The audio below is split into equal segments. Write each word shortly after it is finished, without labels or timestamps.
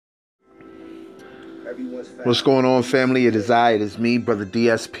What's going on, family? It is me, Brother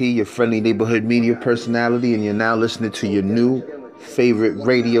DSP, your friendly neighborhood media personality, and you're now listening to your new favorite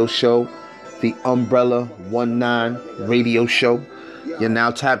radio show, the Umbrella 19 Radio Show. You're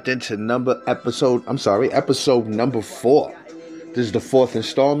now tapped into episode number 4. This is the 4th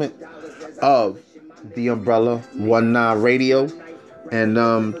installment of the Umbrella 19 Radio. And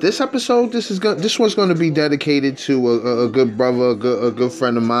this one's going to be dedicated to a good brother, a good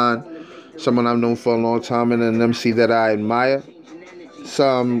friend of mine, someone I've known for a long time, and an MC that I admire.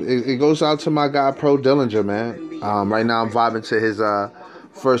 It goes out to my guy Pro Dillinger, man. Right now I'm vibing to his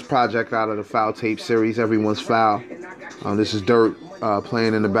first project out of the Foul Tape series, Everyone's Foul. This is Dirt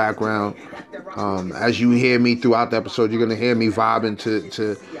playing in the background. As you hear me throughout the episode, you're going to hear me vibing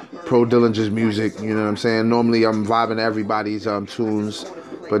to Pro Dillinger's music. You know what I'm saying? Normally I'm vibing to everybody's tunes,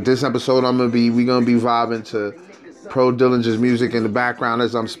 but this episode we're gonna be vibing to Pro Dillinger's music in the background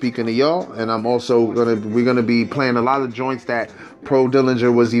as I'm speaking to y'all, and we're gonna be playing a lot of joints that Pro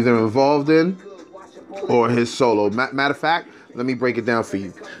Dillinger was either involved in or his solo. Matter of fact, let me break it down for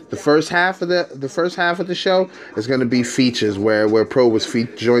you. The first half of the show is gonna be features where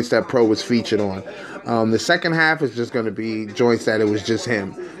joints that Pro was featured on. The second half is just gonna be joints that it was just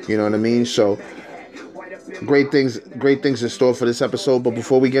him. You know what I mean? So great things in store for this episode. But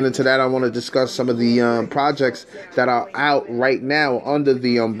before we get into that, I want to discuss some of the projects that are out right now under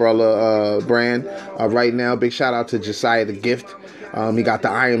the Umbrella brand. Right now, big shout out to Josiah the Gift. He got the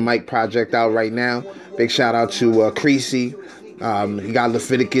Iron Mike project out right now. Big shout out to Creasy. He got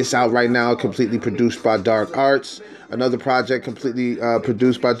Leviticus out right now, completely produced by Dark Arts. Another project completely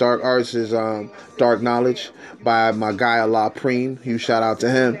produced by Dark Arts is Dark Knowledge by my guy Allah Preem. Huge shout out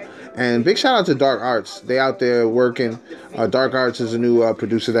to him. And big shout out to Dark Arts. They out there working. Dark Arts is a new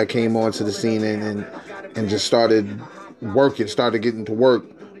producer that came onto the scene and just started getting to work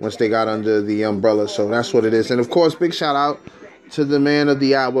once they got under the umbrella. So that's what it is. And of course, big shout out to the man of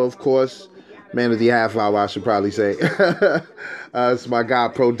the hour, of course. Man of the half hour, I should probably say. It's my guy,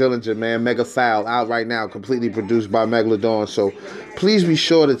 Pro Dillinger, man. Mega Foul, out right now, completely produced by Megalodon. So please be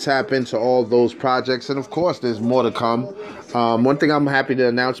sure to tap into all those projects. And of course, there's more to come. One thing I'm happy to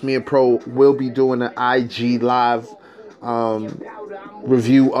announce, me and Pro will be doing an IG Live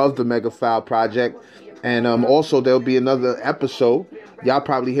review of the Mega Foul project. And also, there'll be another episode. Y'all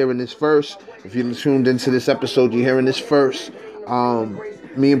probably hearing this first. If you're tuned into this episode, you're hearing this first.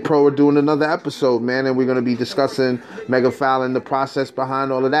 Me and Pro are doing another episode, man, and we're going to be discussing Mega Foul and the process behind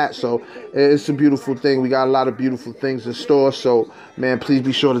all of that. So it's a beautiful thing. We got a lot of beautiful things in store. So, man, please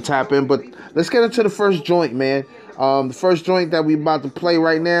be sure to tap in. But let's get into the first joint, man. The first joint that we about to play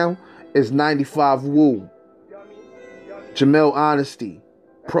right now is 95 Woo. Jamel Honesty,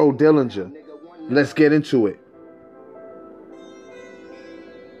 Pro Dillinger. Let's get into it.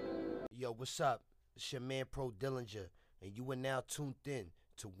 Yo, what's up? It's your man Pro Dillinger, and you are now tuned in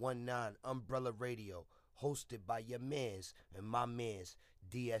to 19 Umbrella Radio, hosted by your mans and my mans,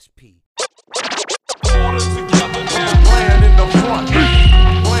 DSP. All this together now, playing in the front.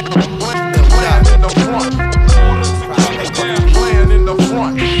 Playing in the front. All this together now, playing in the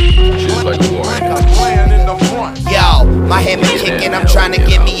front. Playing in the front. Yo, my hammer kicking, I'm trying to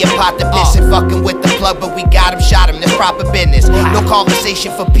get me a pot to piss and fucking with the plug, but we got him, shot him, that's proper business. No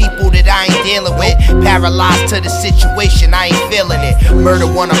conversation for people that I ain't dealing with. Paralyzed to the situation, I ain't feeling it.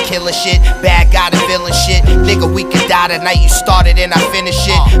 Murder one, I'm killing shit. Bad guy, the villain shit. Nigga, we could die tonight, you started and I finished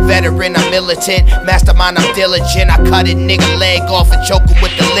it. Veteran, I'm militant. Mastermind, I'm diligent. I cut it, nigga, leg off and choke him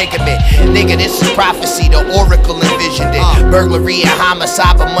with the ligament. Nigga, this is prophecy, the oracle envisioned it. Burglary and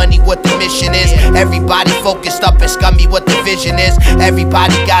homicide, but money what the mission is. Everybody focused up and scummy what the vision is.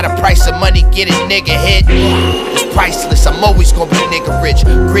 Everybody got a price of money, get it, nigga hit. It's priceless, I'm always gonna be nigga rich.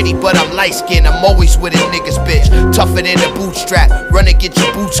 Gritty, but I'm light skinned, I'm always with a nigga's bitch. Tougher than a bootstrap, run and get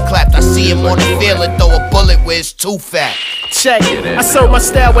your boots clapped. I see him on the field and throw a bullet where it's too fat. Check, I serve my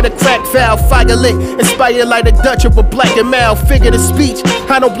style with a crack valve, fire lit, inspired like the Dutch of a black and mild. Figure the speech,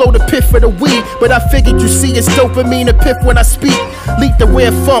 I don't blow the piff for the weed, but I figured you see it's dopamine a piff when I speak. Leap the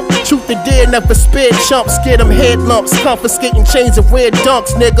rare funk, truth the dare, never spared chumps. Scare them head lumps, confiscating chains of red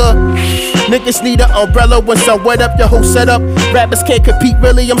dunks, nigga. Niggas need an umbrella once I wet up your whole setup. Rappers can't compete,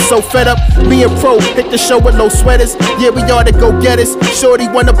 really, I'm so fed up. Me and Pro hit the show with low sweaters. Yeah, we are the go-getters. Shorty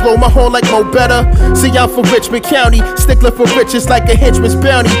wanna blow my horn like Mo Better. See, I'm from Richmond County, stickler for riches like a henchman's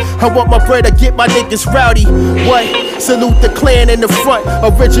bounty. I want my bread, I get my niggas rowdy. What? Salute the clan in the front.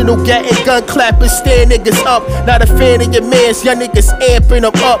 Original gat and gun clapping, stand niggas up. Not a fan of your mans, y'all niggas amping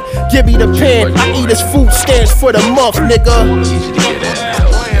them up. Give me the pen, I eat his food stamps for the month, nigga.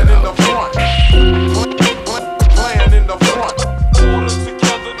 Playing in the front. All this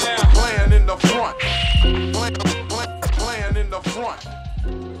together now, playing in the front.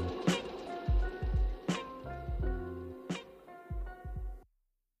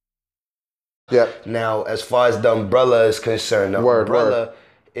 Yeah. Now, as far as the umbrella is concerned, the umbrella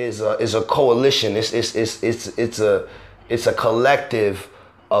is a coalition. It's a collective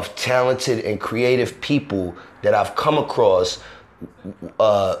of talented and creative people that I've come across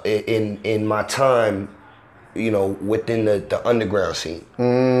in my time, you know, within the underground scene.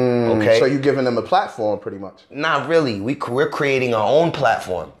 Okay. So you're giving them a platform, pretty much. Not really. We're creating our own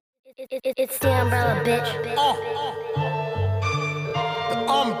platform. It's the umbrella, bitch. The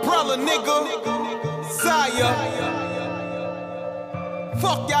umbrella, nigga. Zaya.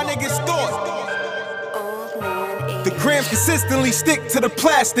 Fuck y'all niggas thought. The grams consistently stick to the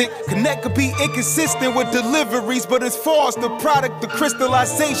plastic. Connect could be inconsistent with deliveries, but as far as the product, the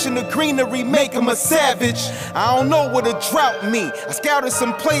crystallization, the greenery make him a savage. I don't know what a drought mean. I scouted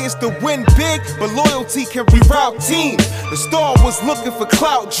some players to win big, but loyalty can reroute teams. The star was looking for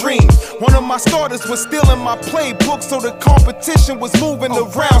clout dreams. One of my starters was still in my playbook, so the competition was moving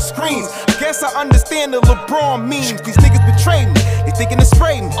around screens. I guess I understand the LeBron memes. These niggas betray me. They thinking to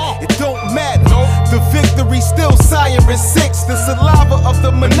spray me. It don't matter. The victory still Sire is 6, the saliva of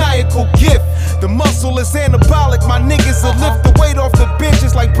the maniacal gift. The muscle is anabolic, my niggas will lift the weight off the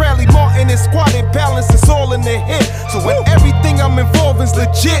benches like Bradley Martin and squatted balance, it's all in the hip. So when everything I'm involved is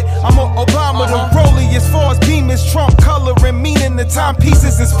legit, I'm a Obama to Rollie as far as beam is Trump coloring, meaning the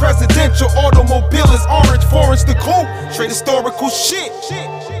timepieces is presidential, automobile is orange, forest the coupe, straight historical shit.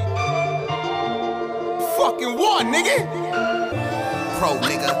 Fucking what, nigga? Pro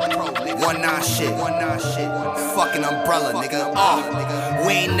nigga, 1-9 shit, fucking umbrella nigga.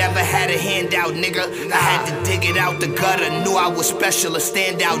 We ain't never had a handout nigga. I had to dig it out the gutter. Knew I was special, a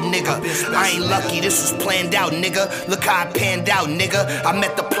standout nigga. I ain't lucky, this was planned out nigga. Look how I panned out nigga. I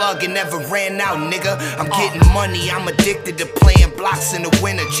met the plug and never ran out nigga. I'm getting money, I'm addicted to playing blocks in the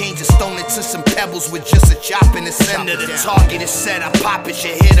winter. Change a stone into some pebbles with just a chop in the center. The target is set, I pop it, you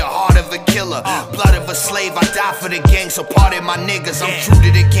hit the heart of a killer. Blood of a slave, I die for the gang, so pardon my niggas. I'm true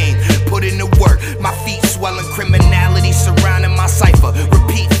to the game, put in the work. My feet swelling, criminality surrounding my cipher.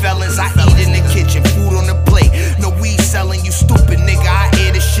 Repeat felons, I eat in the kitchen, food on the plate. No weed selling, you stupid nigga, I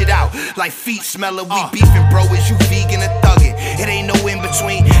air this shit out. Like feet smelling, we beefing, bro, is you vegan or thuggin'? It ain't no in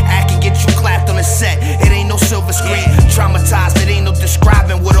between, I can get you clapped on the set. It ain't no silver screen, traumatized, it ain't no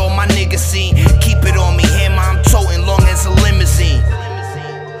describing what all my niggas seen. Keep it on me, hammer I'm toting long as a limousine.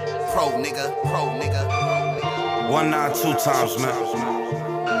 Pro nigga, 1-9 2 times, man.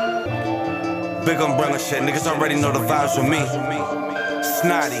 Big umbrella shit, niggas already know the vibes with me.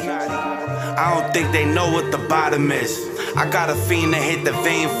 Snotty, I don't think they know what the bottom is. I got a fiend that hit the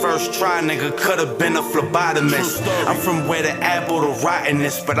vein first try, nigga, could've been a phlebotomist. I'm from where the apple the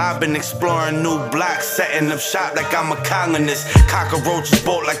rottenness, but I've been exploring new blocks, setting up shop like I'm a colonist. Cockroaches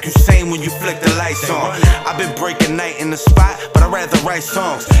bolt like Usain when you flick the lights on. I've been breaking night in the spot, but I'd rather write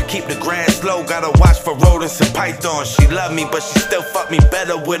songs. Keep the grass low, gotta watch for rodents and pythons. She love me, but she still fuck me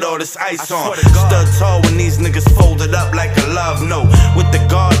better with all this ice on. Stood tall when these niggas folded up like a love note. With the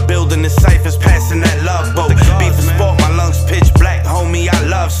guard building the ciphers, passing that love boat. Beef and sport, my lungs pitch black, homie, I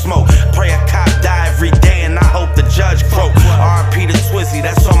love smoke. Pray a cop die every day and I hope the judge croak. R.I.P. to Twizzy,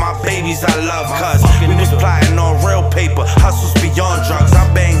 that's all my babies I love. Cause we was plotting on real paper, hustles beyond drugs. I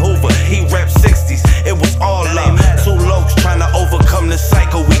bang Hoover, he rep 60s, it was all love. Two lokes trying to overcome the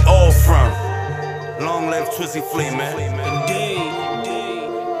cycle we all from. Long live Twizzy Flea, man.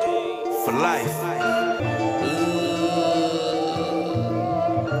 For life.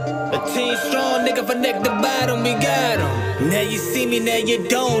 A team strong, nigga, for neck to bottom, we got him. Now you see me, now you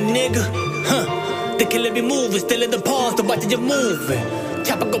don't, nigga. The killer be moving, still in the pause to watch you moving.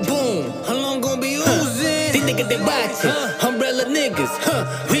 Chopper go boom, how long gon' be oozing? These niggas, they watching, umbrella niggas,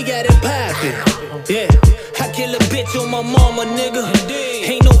 we got it poppin'. Yeah, I kill a bitch on my mama, nigga.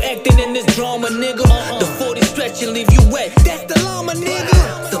 Ain't no acting in this drama, nigga. The 40 stretch and leave you wet, that's the llama,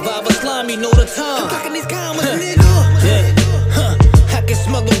 nigga. Survivor slimy, know the time. I'm fucking these commas, nigga. Yeah. I can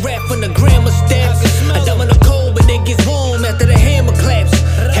smell the rap from the grammar steps. I dumb in the cold, but it gets warm after the hammer claps.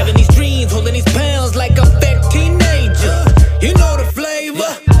 Having these dreams, holding these pounds like a fat teenager. You know the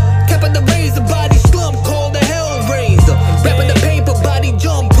flavor. Capping the razor, body slump, called the Hellraiser. Rapping the paper, body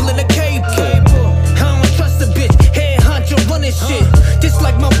jump, pulling the cape. I don't trust a bitch, head honcho running shit. Just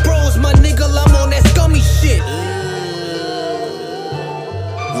like my bros, my nigga, I'm on that scummy shit.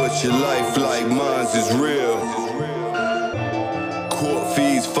 What's your life like? Mine's is real. Court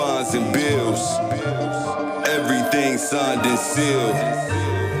fees, fines, and bills. Everything signed and sealed.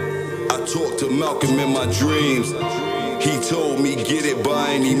 I talked to Malcolm in my dreams. He told me get it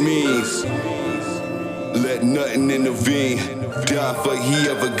by any means. Let nothing intervene. Die for he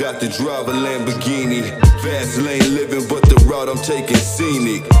ever got to drive a Lamborghini. Fast lane living, but the route I'm taking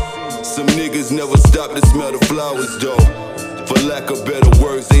scenic. Some niggas never stop to smell the flowers though. For lack of better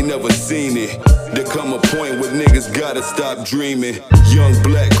words, they never seen it. There come a point where niggas gotta stop dreaming. Young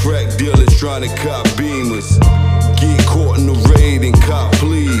black crack dealers trying to cop Beamers. Get caught in the raid and cop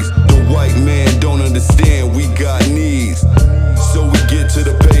please. The white man don't understand we got needs. So we get to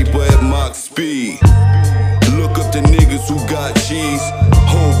the paper at Mach speed. Look up to niggas who got cheese.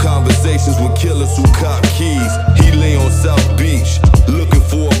 Whole conversations with killers who cop keys. He lay on South Beach, looking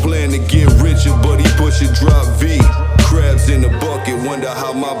for a plan to get richer, but he push a drop V. Crabs in the bucket, wonder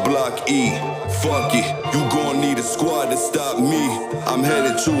how my block eat. Fuck it, you gon' need a squad to stop me. I'm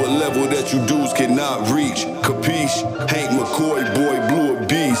headed to a level that you dudes cannot reach. Capiche? Hank McCoy, boy, blew a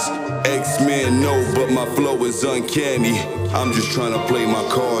beast. X-Men know, but my flow is uncanny. I'm just trying to play my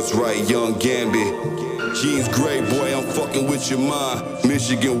cards right, young Gambit. Jeans gray, boy, I'm fucking with your mind.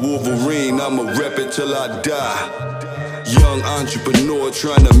 Michigan Wolverine, I'ma rep it till I die. Young entrepreneur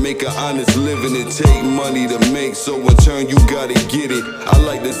trying to make an honest living. It take money to make, so in turn you gotta get it. I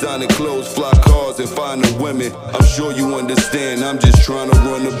like designing clothes, fly cars, and finding women. I'm sure you understand, I'm just trying to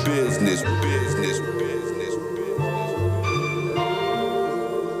run a business.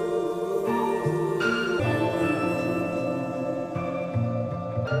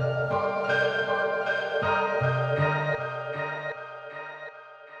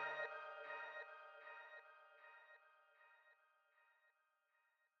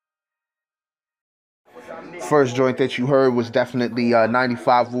 First joint that you heard was definitely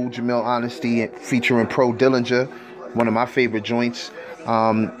 95 Wu Jamil Honesty featuring Pro Dillinger, one of my favorite joints.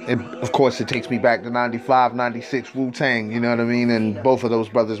 Of course, it takes me back to 95, 96 Wu-Tang, you know what I mean? And both of those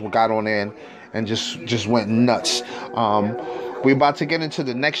brothers got on there and just went nuts. We're about to get into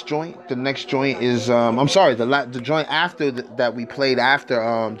the next joint. The next joint is, the joint after that we played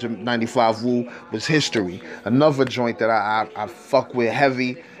after 95 Wu was History. Another joint that I fuck with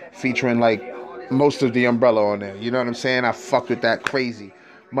heavy, featuring like most of the Umbrella on there. You know what I'm saying? I fuck with that crazy.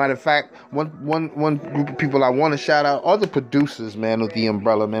 Matter of fact, one group of people I want to shout out are the producers, man, of the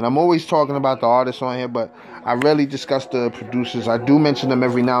Umbrella, man. I'm always talking about the artists on here, but I rarely discuss the producers. I do mention them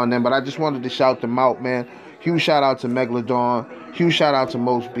every now and then, but I just wanted to shout them out, man. Huge shout out to Megalodon. Huge shout out to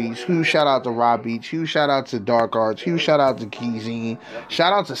Most Beats. Huge shout out to Rob Beach. Huge shout out to Dark Arts. Huge shout out to Keyzine.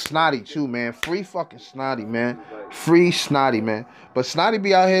 Shout out to Snotty too, man. Free fucking Snotty, man. Free Snotty, man. But Snotty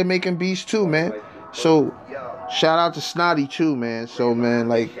be out here making beats too, man. So shout out to Snotty too, man. So man,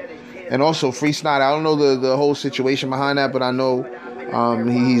 like, and also Free Snotty. I don't know the whole situation behind that, but I know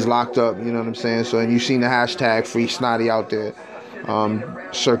he's locked up. You know what I'm saying? So, and you've seen the hashtag Free Snotty out there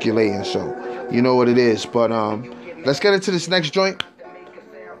circulating. So you know what it is. But let's get into this next joint.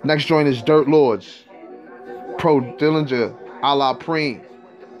 Next joint is Dirt Lords, Pro Dillinger, a la Preem.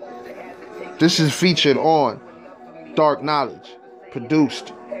 This is featured on Dark Knowledge,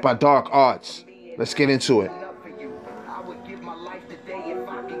 produced by Dark Arts. Let's get into it.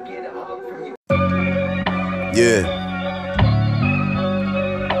 Yeah.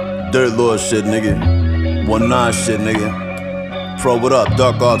 Dirt Lord shit, nigga. 1-9 shit, nigga. Pro, what up?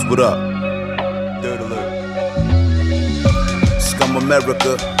 Dark Arts, what up? Dirt Alert. Scum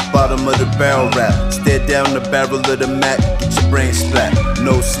America, bottom of the barrel rap. Stare down the barrel of the Mac, get your brain splat.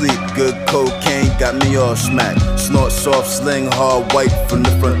 No sleep, good cocaine, got me all smacked. Snort soft, sling hard, white from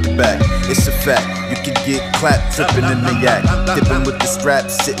the front to back. It's a fact, you can get clapped, tripping in the yak. Dipping with the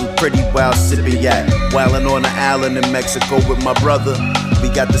straps, sitting pretty while sipping yak. Wildin' on the island in Mexico with my brother. We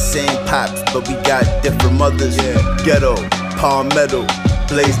got the same pops, but we got different mothers. Ghetto, palmetto,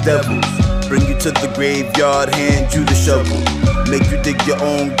 blaze devils. Bring you to the graveyard, hand you the shovel. Make you dig your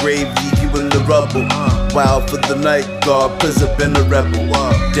own grave, leave you in the rubble. Wild for the night guard, prison been a rebel.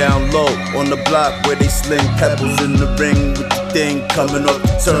 Down low, on the block where they sling pebbles. In the ring with the thing coming off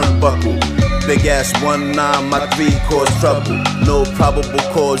the turnbuckle. Big ass 1-9, my 3 cause trouble. No probable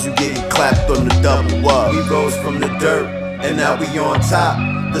cause, you getting clapped on the double. We rose from the dirt, and now we on top.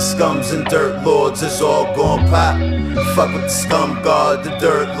 The scums and dirt lords is all gon' pop. Fuck with the scum guard, the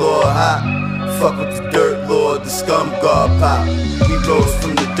dirt lord hot. Fuck with the dirt lord, the scum guard pop. We rose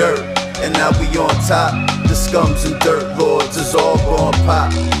from the dirt, and now we on top. The scums and dirt lords is all gon'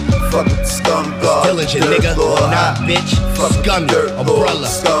 pop. Fuck with the scum guard, Dillinger, nigga, nah, bitch. Scummy, Umbrella,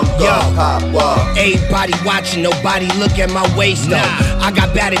 scum yo. Pop, Everybody watching, nobody look at my waist though. I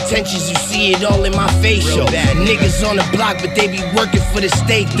got bad intentions, you see it all in my face, yo. Niggas on the block, but they be working for the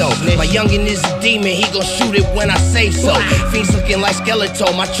state though. My youngin' is a demon, he gon' shoot it when I say so. Fiends looking like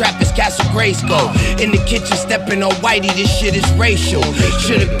Skeletor, my trap is Castle Grayskull. In the kitchen, stepping on Whitey, this shit is racial.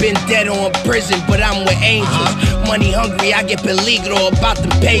 Should've been dead or in prison, but I'm with angels. Money hungry, I get peligro about the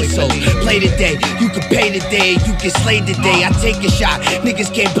pesos. episodes. Play today, you can pay today, you can slay today. I take a shot,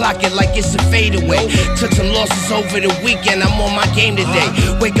 niggas can't block it like it's a fadeaway. Took some losses over the weekend, I'm on my game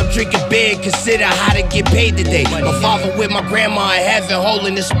today. Wake up drinking beer, consider how to get paid today. My father with my grandma in heaven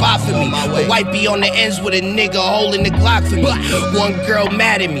holding the spot for me. The white be on the ends with a nigga holding the Glock for me. One girl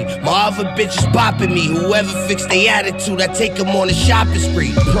mad at me, my other bitch is bopping me. Whoever fix their attitude, I take them on a shopping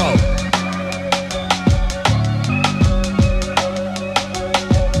spree, bro.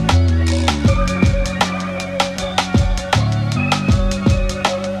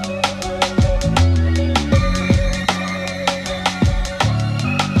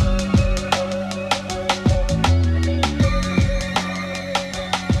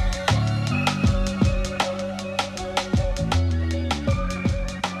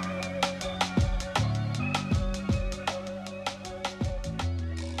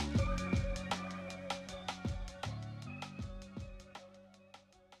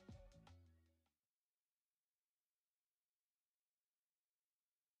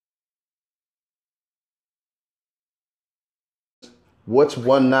 What's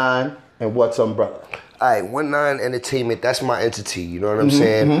 19 and what's Umbrella? Alright, 19 Entertainment, that's my entity, you know what I'm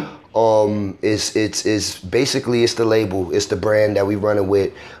saying? It's basically it's the label, it's the brand that we running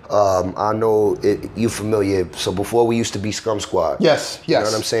with. I know you familiar. So before we used to be Scum Squad. Yes. You know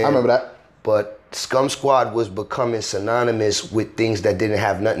what I'm saying? I remember that. But Scum Squad was becoming synonymous with things that didn't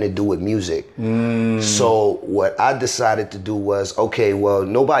have nothing to do with music. So what I decided to do was, okay, well,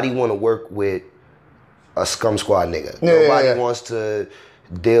 nobody want to work with a Scum Squad nigga. Nobody wants to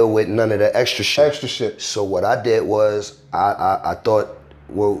deal with none of the extra shit. So what I did was I thought,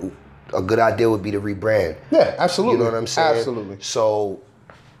 well, a good idea would be to rebrand. Yeah, absolutely. You know what I'm saying? Absolutely. So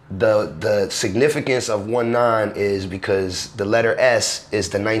the significance of 19 is because the letter S is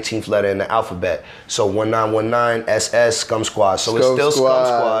the 19th letter in the alphabet. So 1919 SS Scum Squad. So it's still Scum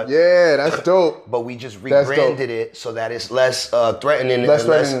Squad. Yeah, that's dope. But we just rebranded it so that it's less threatening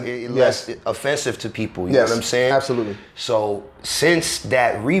and less offensive to people. You know what I'm saying? Absolutely. So since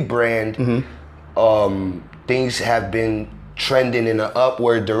that rebrand, things have been trending in an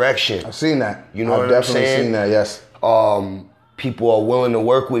upward direction. I've seen that. You know what I'm saying? I've definitely seen that, yes. People are willing to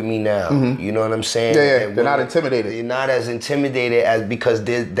work with me now. You know what I'm saying? Yeah, they're not intimidated. They're not as intimidated as because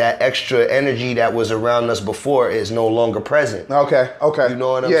that extra energy that was around us before is no longer present. Okay. You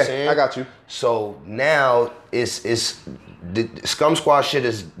know what I'm saying? I got you. So now it's the Scum Squad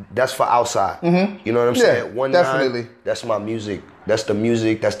shit that's for outside. You know what I'm saying? 19, definitely. That's my music. That's the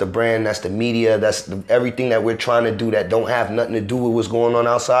music, that's the brand, that's the media, that's everything that we're trying to do that don't have nothing to do with what's going on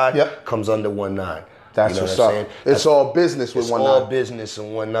outside comes under 19. That's what's up. It's all business with 19. It's all business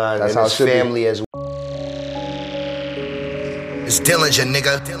in 19. That's and how it's it should family be. as well. It's Dillinger,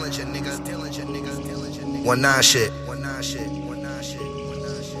 nigga. 19 shit.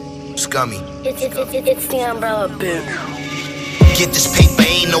 Scummy. It's the Umbrella, bitch. Get this paper,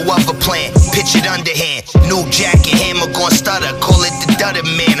 ain't no other plan. Pitch it underhand. New jacket, hammer gon' stutter. Call it the Dutter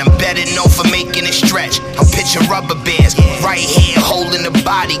Man. I'm better known for making it stretch. I'm pitching rubber bands. Right hand holding the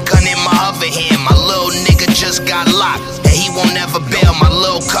body, gun in my other hand. My little nigga just got locked, and he won't never bail. My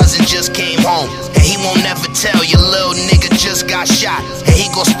little cousin just came home, and he won't never tell. Your little nigga just got shot, and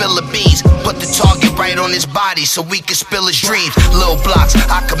he gon' spill the beans. Put the target right on his body so we can spill his dreams. Lil blocks,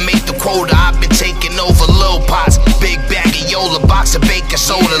 I can make the quota. I've been taking over lil pots. Big bag of Yola, box of baking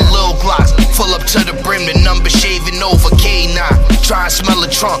soda, lil glocks. Full up to the brim, the number shaving over K9. Try and smell a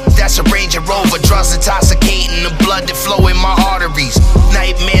trunk, that's a Range Rover. Drugs intoxicating the blood that flow in my arteries.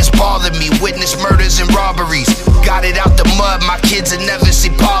 Nightmares bother me, witness murders and robberies. Got it out the mud, my kids will never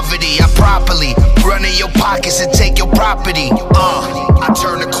see poverty. I properly run in your pockets and take your property. I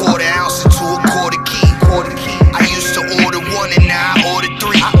turn a quarter ounce into a quarter key. I used to order one and now I order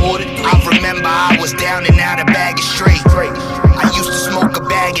three. I remember I was down and out of bagging straight. I used to smoke a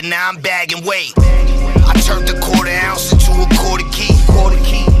bag and now I'm bagging weight. I turned a quarter ounce into a quarter key.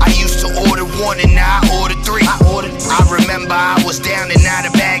 I used to order one and now I order three. I remember I was down and out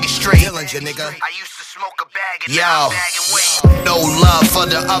of bagging straight. Dillinger, nigga. I used to smoke a bag and now I'm bagging weight. No love for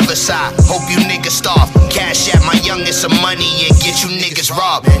the other side. Hope you niggas starve. Cash at my youngest some money and get you niggas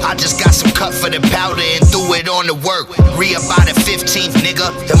robbed. I just got some cut for the powder and threw it on the work. Re-up by the 15th, nigga,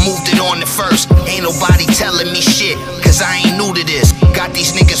 and moved it on the 1st. Ain't nobody telling me shit, cause I ain't new to this. Got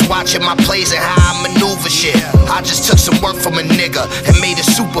these niggas watching my plays and how I maneuver shit. I just took some work from a nigga and made a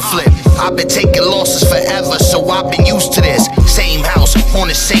super flip. I've been taking losses forever, so I've been used to this. Same house, on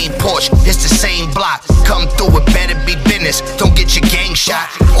the same porch, it's the same block. Come through, it better be business, don't get your gang shot.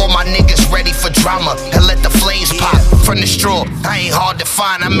 All my niggas ready for drama and let the flames pop. from the straw. I ain't hard to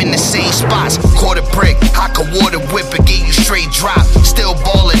find, I'm in the same spots. Quarter brick, I could water whip and give you straight drop. Still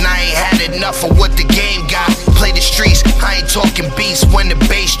ballin', I ain't had enough of what the game got. Play the streets, I ain't talking beats when the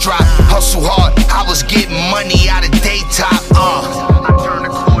bass drop. Hustle hard, I was getting money out of daytop. I turned a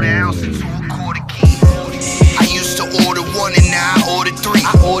quarter ounce into a quarter key. I used to order one and now I order three.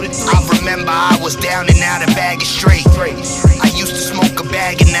 I remember I was down and out and bagging straight. I used to smoke a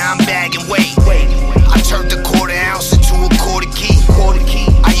bag and now I'm bagging weight. I turned a quarter ounce into a quarter key.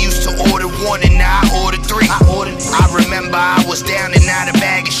 I used to order one and now I order three. I remember I was down and out and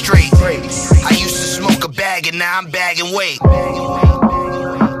bagging straight. I used to smoke a bag and now I'm bagging weight.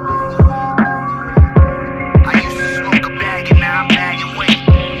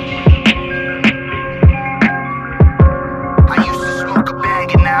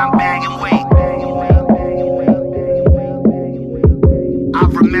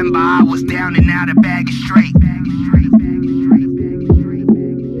 I was down and out of bagging straight.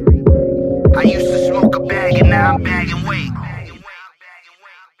 I used to smoke a bag and now I'm bagging weight.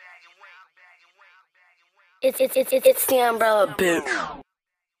 It's the umbrella, bitch.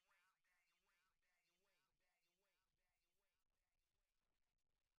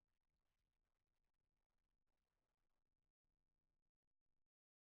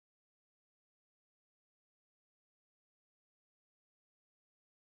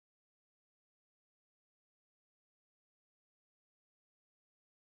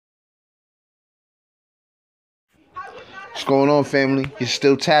 What's going on, family? You're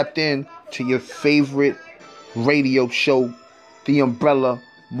still tapped in to your favorite radio show, The Umbrella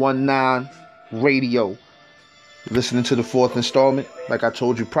 19 Radio. You're listening to the 4th installment. Like I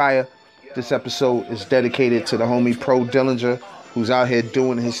told you prior, this episode is dedicated to the homie Pro Dillinger, who's out here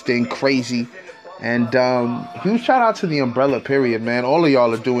doing his thing crazy. And huge shout out to The Umbrella, period, man. All of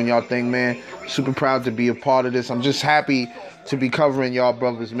y'all are doing y'all thing, man. Super proud to be a part of this. I'm just happy to be covering y'all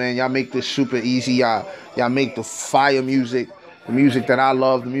brothers, man. Y'all make this super easy. Y'all make the fire music, the music that I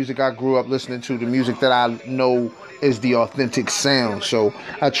love, the music I grew up listening to, the music that I know is the authentic sound. So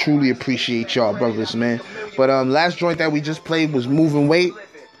I truly appreciate y'all brothers, man. But last joint that we just played was Moving Weight.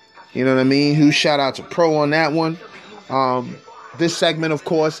 You know what I mean? Huge shout out to Pro on that one. This segment, of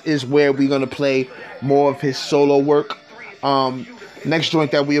course, is where we're going to play more of his solo work. Next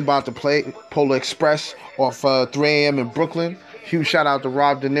joint that we about to play, Polar Express off 3 a.m. in Brooklyn. Huge shout out to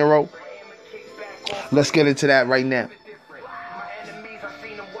Rob De Niro. Let's get into that right now.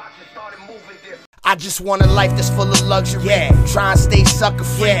 I just want a life that's full of luxury. Try and stay sucker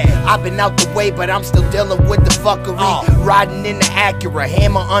free. I've been out the way, but I'm still dealing with the fuckery. Riding in the Acura,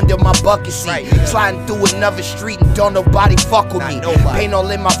 hammer under my bucket seat. Sliding through another street and don't nobody fuck with me. Pain all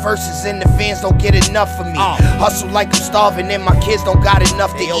in my verses and the fans don't get enough of me. Hustle like I'm starving and my kids don't got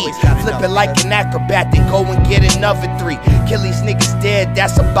enough to eat. Flipping like an acrobat, then go and get another 3. Kill these niggas dead,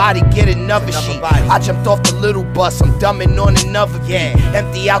 that's a body, get another sheet. I jumped off the little bus, I'm dumbing on another beat.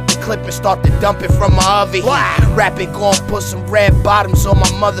 Empty out the clip and start to dump it from my other heat. Rapping, gon' put some red bottoms on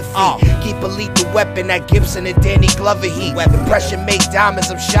my mother feet. Keep a lethal weapon, that Gibson and Danny Glover heat. The pressure make diamonds,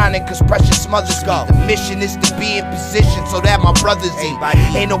 I'm shining cause pressure smothers me. The mission is to be in position so that my brothers eat.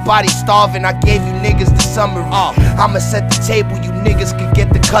 Ain't nobody starving, I gave you niggas the summary. I'ma set the table, you niggas can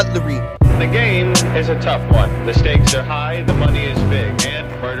get the cutlery. The game is a tough one. The stakes are high, the money is big, and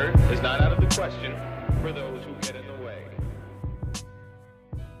murder is not out of the question for those who get in the way.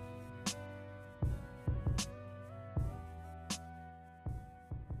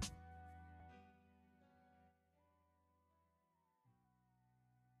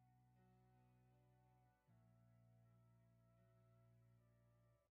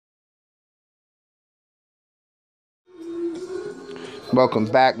 Welcome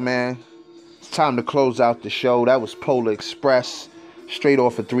back, man. It's time to close out the show. That was Polar Express, straight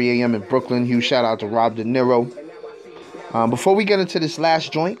off at 3 a.m. in Brooklyn. Huge shout out to Rob De Niro. Before we get into this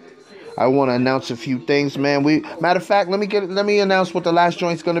last joint, I want to announce a few things, man. Matter of fact, let me announce what the last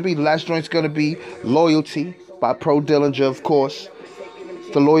joint's gonna be. The last joint's gonna be Loyalty by Pro Dillinger, of course.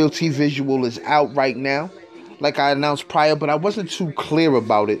 The Loyalty visual is out right now, like I announced prior, but I wasn't too clear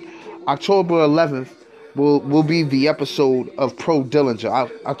about it. October 11th will be the episode of Pro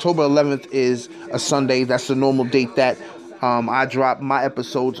Dillinger. October 11th is a Sunday. That's the normal date that I drop my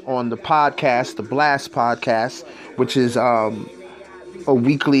episodes on the podcast, the Blast Podcast, which is a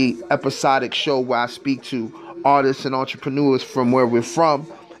weekly episodic show where I speak to artists and entrepreneurs from where we're from.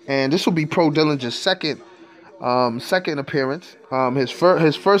 And this will be Pro Dillinger's second appearance. His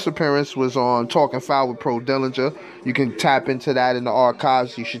first appearance was on Talking Foul with Pro Dillinger. You can tap into that in the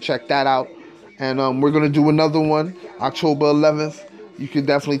archives. You should check that out. And we're going to do another one October 11th. You can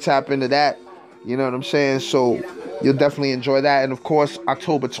definitely tap into that. You know what I'm saying? So You'll definitely enjoy that. And of course,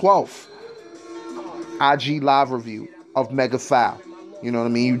 October 12th, IG live review of Mega Foul. You know what I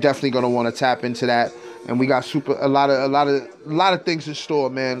mean? You're definitely gonna want to tap into that. And we got a lot of things in store,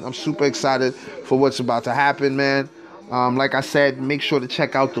 man. I'm super excited for what's about to happen, man. Like I said, make sure to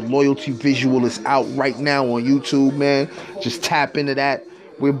check out the Loyalty visual. It's out right now on YouTube, man. Just tap into that.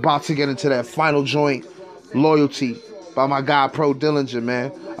 We're about to get into that final joint, Loyalty, by my guy Pro Dillinger,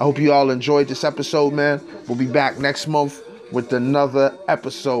 man. I hope you all enjoyed this episode, man. We'll be back next month with another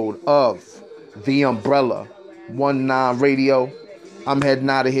episode of The Umbrella 19 Radio. I'm heading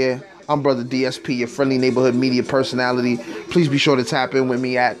out of here. I'm Brother DSP, your friendly neighborhood media personality. Please be sure to tap in with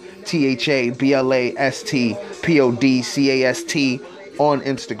me at THABLASTPODCAST on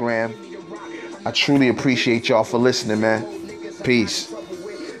Instagram. I truly appreciate y'all for listening, man. Peace.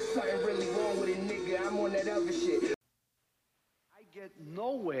 I get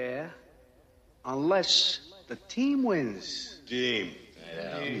nowhere unless the team wins. Team.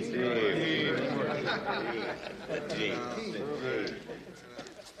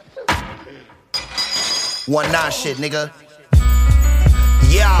 One nine shit, nigga.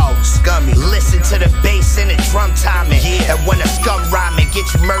 Yo, scummy, listen to the bass and the drum timing. Yeah. And when a scum rhyming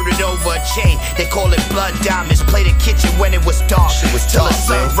get you murdered over a chain, they call it blood diamonds. Play the kitchen when it was dark. Till the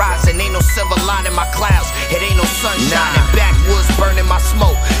sun rising, ain't no silver line in my clouds. It ain't no sunshine. Backwoods burning my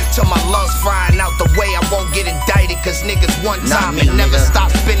smoke till my lungs frying out the way. I won't get indicted cause niggas one time and never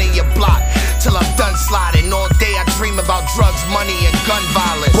stop spinning your block till I'm done sliding. All day I dream about drugs, money, and gun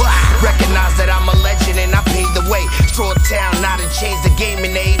violence. Recognize that I'm a legend and I paved the way. Straw Town, now to change the game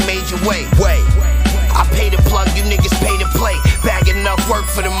in a major way. I pay to plug, you niggas pay to play. Bag enough work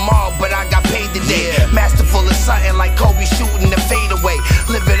for tomorrow, but I got paid today. Masterful of something like Kobe shooting the fadeaway.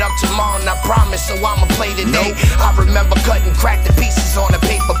 Live it up tomorrow, and I promise, so I'ma play today. I remember cutting crack the pieces on a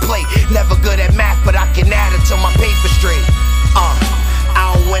paper plate. Never good at math, but I can add it till my paper straight.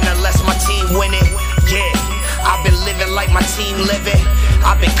 I don't win unless my team winning. Yeah, I've been living like my team living.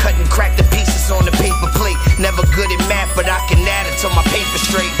 I've been cutting crack the pieces on the paper plate. Never good at math, but I can add it till my paper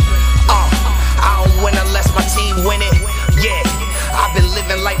straight. I don't win unless my team winning. Yeah, I've been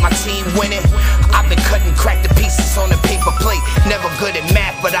living like my team winning. I've been cutting crack the pieces on the paper plate. Never good at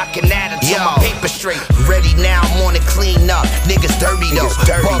math, but I can add it till my paper straight. Ready now, I'm on to clean up. Niggas dirty though.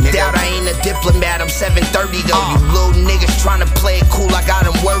 Bugged out, I ain't a diplomat. I'm 730 though. You little niggas trying to play it cool, I got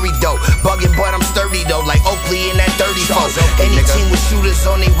them worried though. Bugging, but I'm sturdy though, like Oakley in that 34. Any team with shooters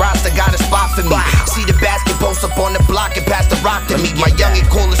on their roster got a spot for me. See the basket post up on the block and pass the rock to me. My youngin'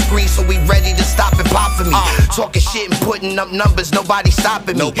 call the screen, so we ready to stop and pop for me. Talking shit and putting up numbers, nobody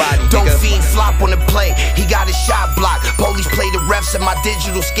stopping me. Don't fiend flop on the play, he got his shot blocked. Police play the refs in my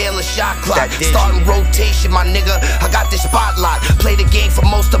digital scale of shot clock. Starting rotation, my nigga, I got this spotlight. Play the game for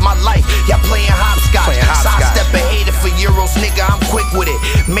most of my life, y'all playing hopscotch. Sidestep a hater for euros, nigga, I'm quick with it.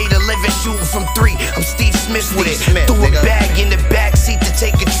 Made a living shooting from 3, I'm Steve Smith with it. Threw a bag in the backseat to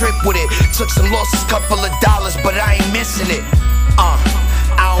take a trip with it. Took some losses, couple of dollars, but I ain't missing it. I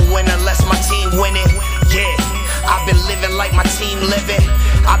don't win unless my team winning. Yeah, I've been living like my team living.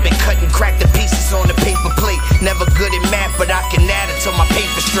 I've been cutting crack the pieces on the paper plate. Never good at math, but I can add it till my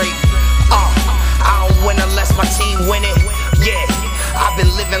paper straight. I don't win unless my team winning. Yeah, I've been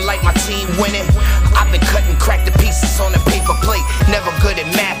living like my team winning. I've been cutting crack the pieces on the paper plate. Never good at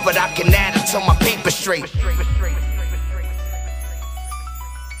math, but I can add it till my paper straight.